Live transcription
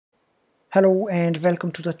Hello and welcome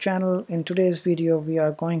to the channel. In today's video we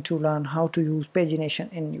are going to learn how to use pagination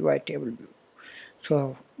in UITableView.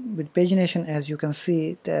 So with pagination, as you can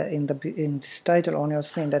see in this title on your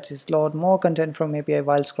screen, that is load more content from API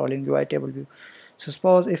while scrolling UITableView. So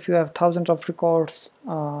suppose if you have thousands of records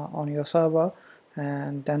on your server,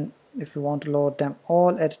 and then if you want to load them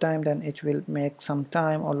all at a time, then it will make some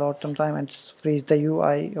time or load some time and freeze the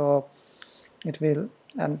UI, or it will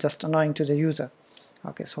and just annoying to the user.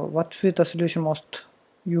 Okay, so what with the solution most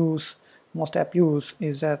app use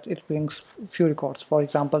is that it brings few records, for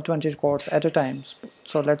example 20 records at a time.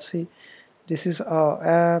 So let's see, this is our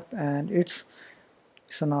app and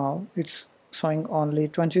now it's showing only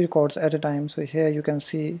 20 records at a time. So here you can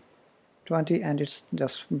see 20 and it's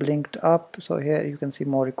just blinked up, so here you can see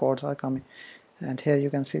more records are coming, and here you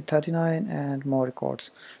can see 39 and more records.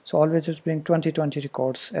 So always just bring 20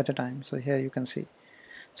 records at a time. So here you can see,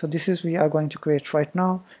 so this is we are going to create right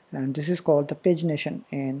now, and this is called the pagination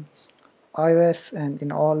in iOS and in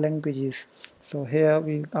all languages. So here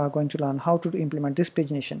we are going to learn how to implement this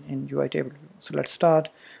pagination in UITableView. So let's start.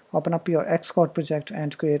 Open up your Xcode project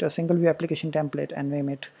and create a single view application template and name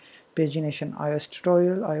it pagination iOS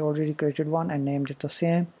tutorial. I already created one and named it the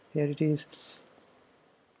same. Here it is,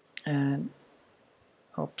 and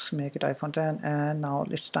oops, make it iPhone 10. And now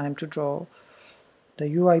it's time to draw the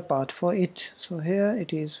UI part for it. So here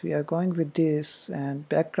it is, we are going with this, and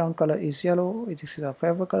background color is yellow. This is our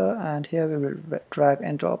favorite color, and here we will drag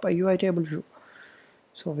and drop a UI table view.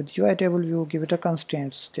 So with UI table view, give it a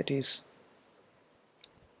constraints, that is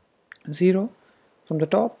 0 from the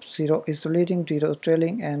top, 0 is the leading, 0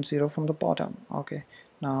 trailing, and 0 from the bottom. Okay,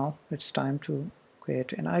 now it's time to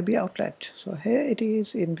create an IB outlet. So here it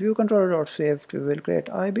is, in view controller.swift we will create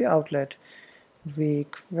IB outlet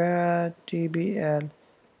weak where tbl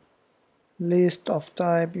list of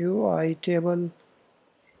type UITableView.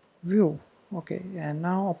 Okay, and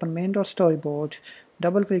now open main.storyboard,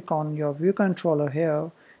 double click on your view controller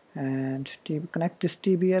here, and connect this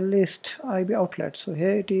tbl list IB outlet. So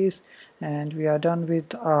here it is, and we are done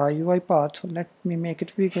with our UI part. So let me make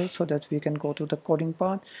it bigger so that we can go to the coding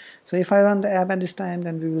part. So if I run the app at this time,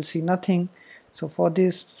 then we will see nothing. So for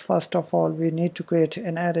this, first of all, we need to create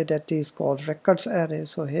an array that is called records array.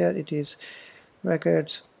 So here it is,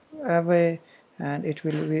 records array, and it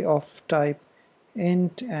will be of type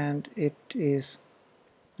int, and it is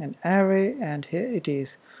an array, and here it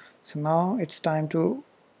is. So now it's time to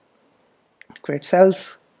create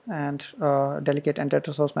cells and delegate and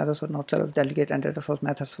data source methods, so not cells, delegate and data source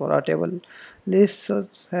methods for our table list. So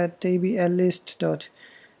that tbl list dot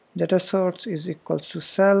data source is equals to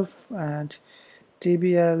self, and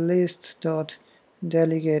tbl list dot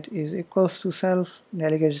delegate is equals to self.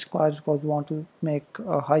 Delegate is required because we want to make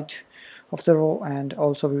a height of the row, and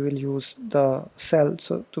also we will use the cell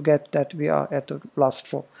so to get that we are at the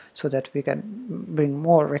last row so that we can bring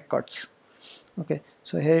more records. Okay,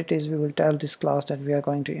 so here it is, we will tell this class that we are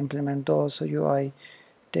going to implement those. So UI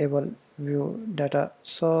table view data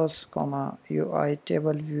source comma UI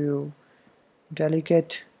table view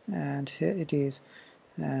delegate, and here it is,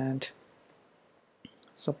 and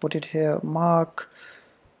so put it here, mark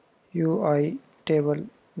UI table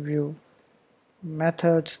view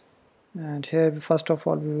methods, and here first of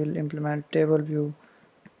all we will implement table view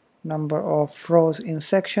number of rows in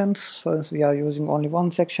sections. So since we are using only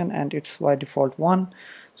one section and it's by default 1,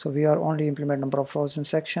 so we are only implement number of rows in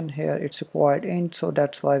section. Here it's required int, so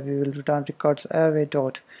that's why we will return records array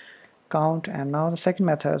dot count. And now the second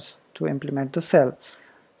method to implement the cell.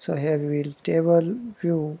 So here we will table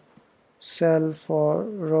view cell for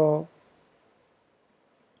row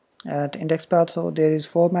at index path. So there is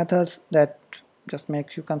 4 methods that just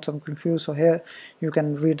make you some confused. So here you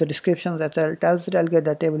can read the description that tells the delegate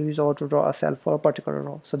that table is over to draw a cell for a particular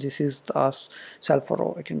row. So this is the cell for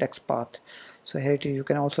row at index path. So here it is, you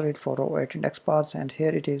can also read for row at index paths, and here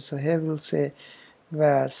it is. So here we will say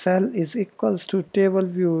where cell is equals to table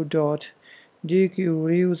view dot dq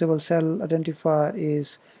reusable cell identifier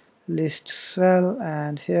is list cell,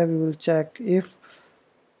 and here we will check if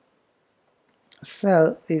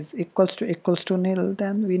cell is equals to nil,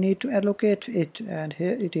 then we need to allocate it, and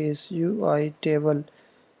here it is, UI table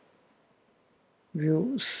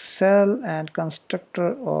view cell, and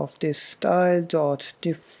constructor of this style dot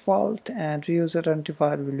default, and reuse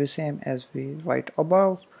identifier will be same as we write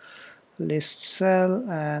above, list cell,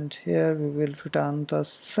 and here we will return the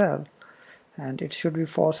cell, and it should be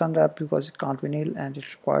false unwrapped because it can't be nil and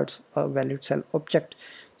it requires a valid cell object.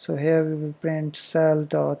 So here we will print cell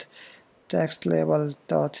dot text label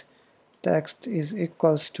dot text is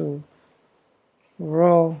equals to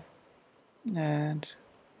row, and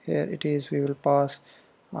here it is, we will pass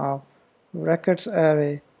our records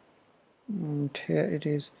array, and here it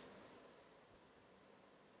is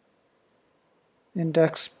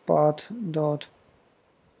index path dot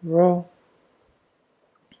row,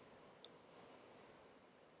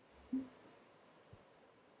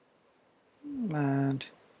 and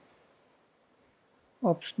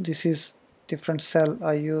oops, this is different cell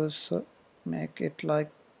I use, so make it like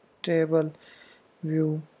table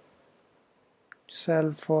view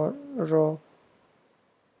cell for row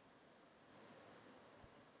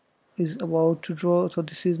is about to draw. So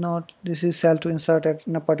this is not, this is cell to insert it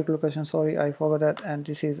in a particular question, sorry I forgot that, and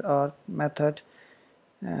this is our method,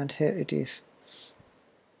 and here it is.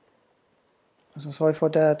 So sorry for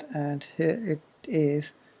that, and here it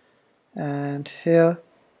is, and here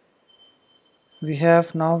we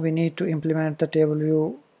have, now we need to implement the table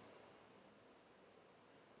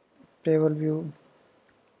view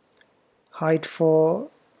height for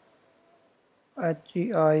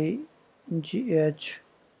HEIGH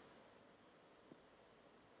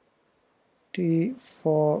T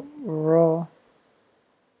for row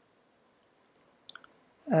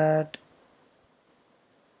at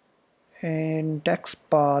index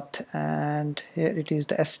path, and here it is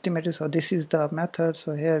the estimated, so this is the method,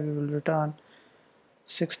 so here we will return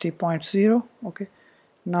 60.0. okay,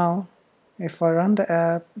 now if I run the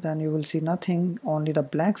app, then you will see nothing, only the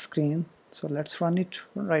blank screen, so let's run it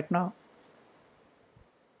right now.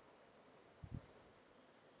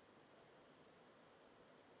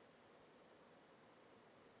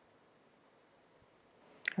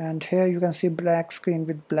 And here you can see black screen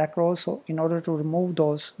with black rows, so in order to remove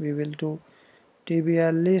those we will do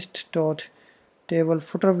tbl list dot table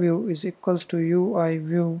footer view is equals to UI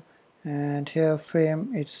view, and here frame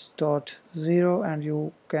it's dot 0, and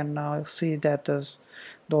you can now see that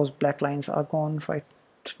those black lines are gone right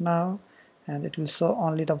now, and it will show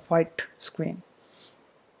only the white screen.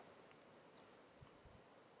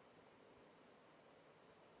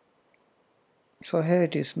 So here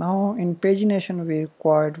it is. Now in pagination we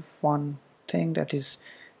required one thing, that is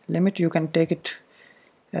limit. You can take it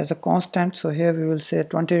as a constant, so here we will say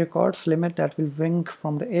 20 records limit, that will bring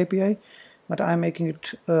from the API, but I'm making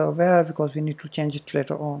it where, because we need to change it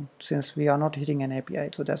later on since we are not hitting an API,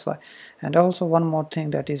 so that's why. And also one more thing,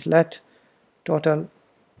 that is let total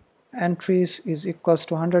entries is equals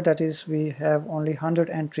to 100, that is we have only 100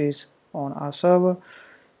 entries on our server,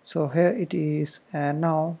 so here it is. And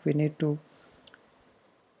now we need to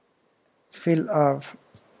fill our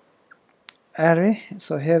array,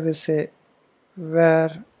 so here we say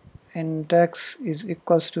where index is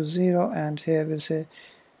equals to 0, and here we say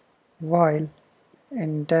while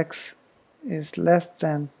index is less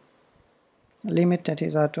than limit, that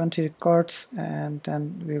is our 20 records, and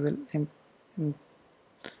then we will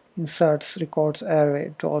insert records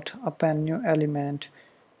array dot append new element,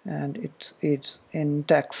 and it is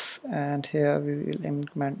index, and here we will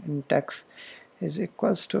implement index is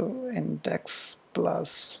equals to index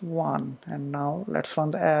plus 1, and now let's run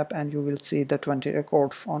the app and you will see the 20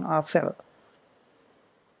 records on our cell.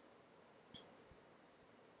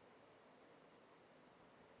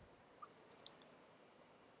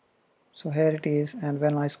 So here it is, and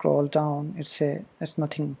when I scroll down it's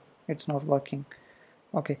nothing, it's not working.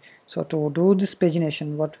 Okay, so to do this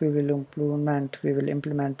pagination, what we will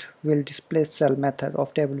implement, will display cell method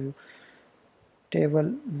of table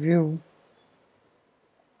view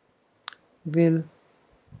will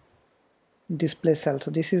display cell. So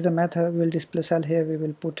this is the method will display cell. Here we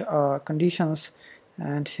will put conditions,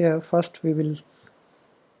 and here first we will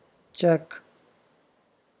check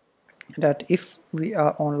that if we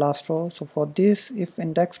are on last row. So for this, if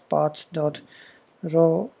index path dot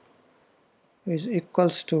row is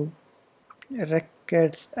equals to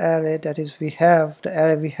records array, that is we have the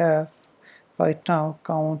array we have right now,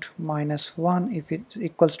 count minus 1, if it's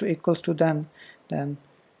equals to then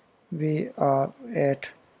we are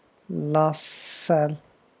at last cell,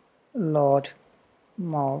 load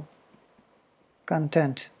more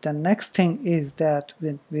content. The next thing is that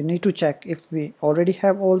we need to check if we already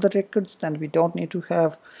have all the records, then we don't need to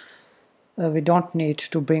have we don't need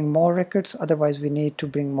to bring more records, otherwise we need to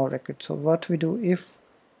bring more records. So what we do, if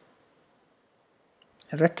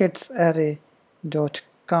records array dot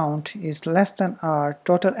count is less than our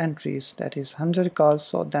total entries, that is 100 records,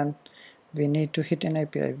 so then we need to hit an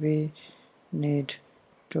API, we need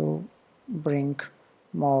to bring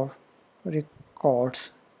more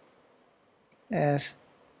records, as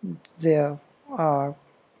there are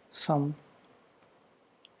some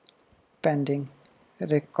pending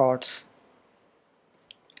records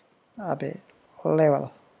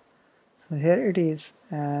available. So here it is,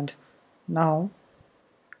 and now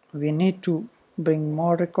we need to bring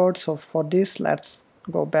more records. So for this, let's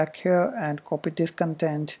go back here and copy this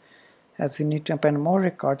content, as we need to append more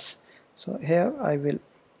records. So here I will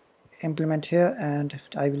implement here, and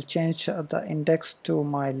I will change the index to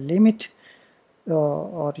my limit,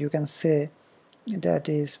 or you can say that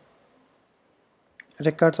is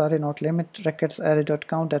records array, not limit, records array dot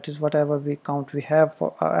count, that is whatever we count we have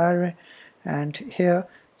for our array. And here,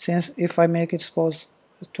 since if I make it, suppose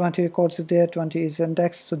 20 records is there, 20 is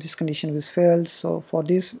indexed, so this condition is failed. So for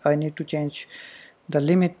this I need to change the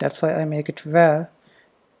limit, that's why I make it var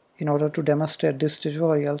in order to demonstrate this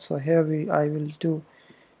tutorial. So here I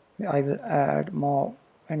will add more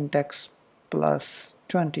index plus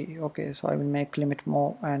 20. Okay, so I will make limit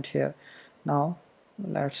more, and here now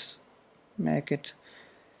let's make it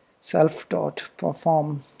self dot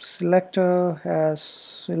perform selector as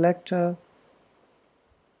selector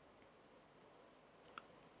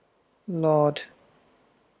load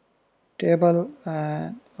table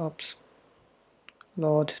and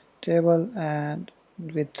load table and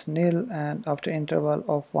with nil, and after interval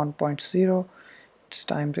of 1.0 it's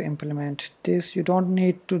time to implement this. You don't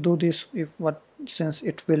need to do this since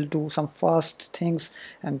it will do some fast things,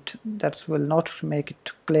 and that will not make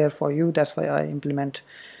it clear for you. That's why I implement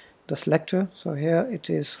the selector. So here it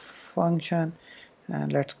is function,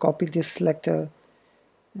 and let's copy this selector,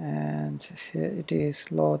 and here it is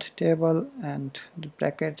load table and the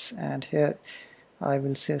brackets, and here I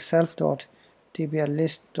will say self dot tbl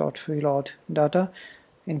list dot reload data.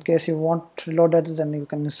 In case you want reload data, then you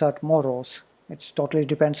can insert more rows. It totally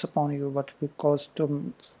depends upon you, but because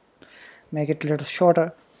to make it a little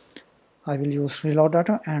shorter, I will use reload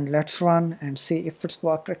data, and let's run and see if it's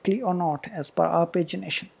worked correctly or not as per our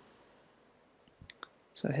pagination.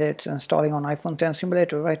 So here it's installing on iPhone 10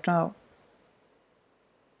 simulator right now,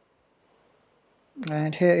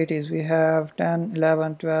 and here it is. We have 10,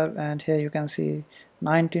 11, 12, and here you can see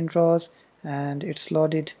 19 rows, and it's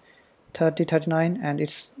loaded 30, 39, and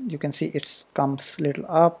you can see it comes little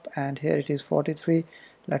up, and here it is 43.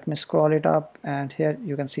 Let me scroll it up, and here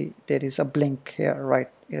you can see there is a blink here right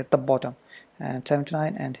at the bottom, and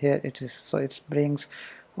 79, and here it is. So it brings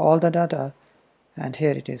all the data, and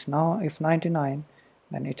here it is. Now if 99,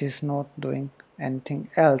 then it is not doing anything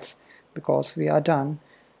else because we are done,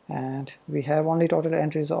 and we have only total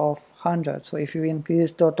entries of 100. So if you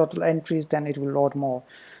increase the total entries, then it will load more.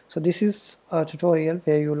 So this is a tutorial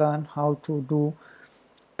where you learn how to do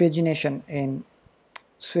pagination in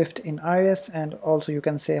Swift in iOS, and also you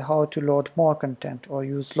can say how to load more content or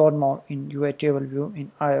use load more in UITableView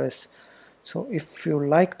in iOS. So if you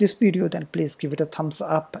like this video, then please give it a thumbs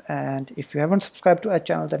up, and if you haven't subscribed to our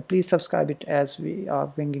channel, then please subscribe it, as we are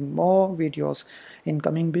bringing more videos in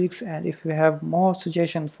coming weeks. And if you have more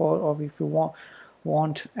suggestions for, or if you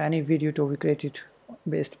want any video to be created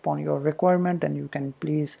based upon your requirement, then you can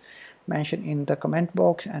please mention in the comment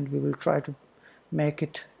box, and we will try to make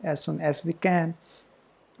it as soon as we can.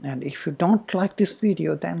 And if you don't like this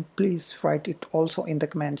video, then please write it also in the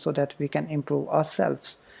comments so that we can improve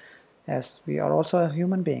ourselves, as we are also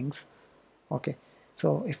human beings. Okay,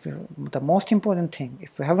 so the most important thing,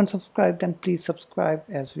 if you haven't subscribed, then please subscribe,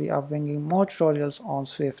 as we are bringing more tutorials on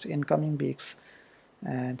Swift in coming weeks.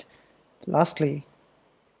 And lastly,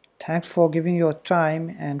 thanks for giving your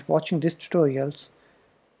time and watching these tutorials.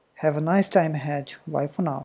 Have a nice time ahead. Bye for now.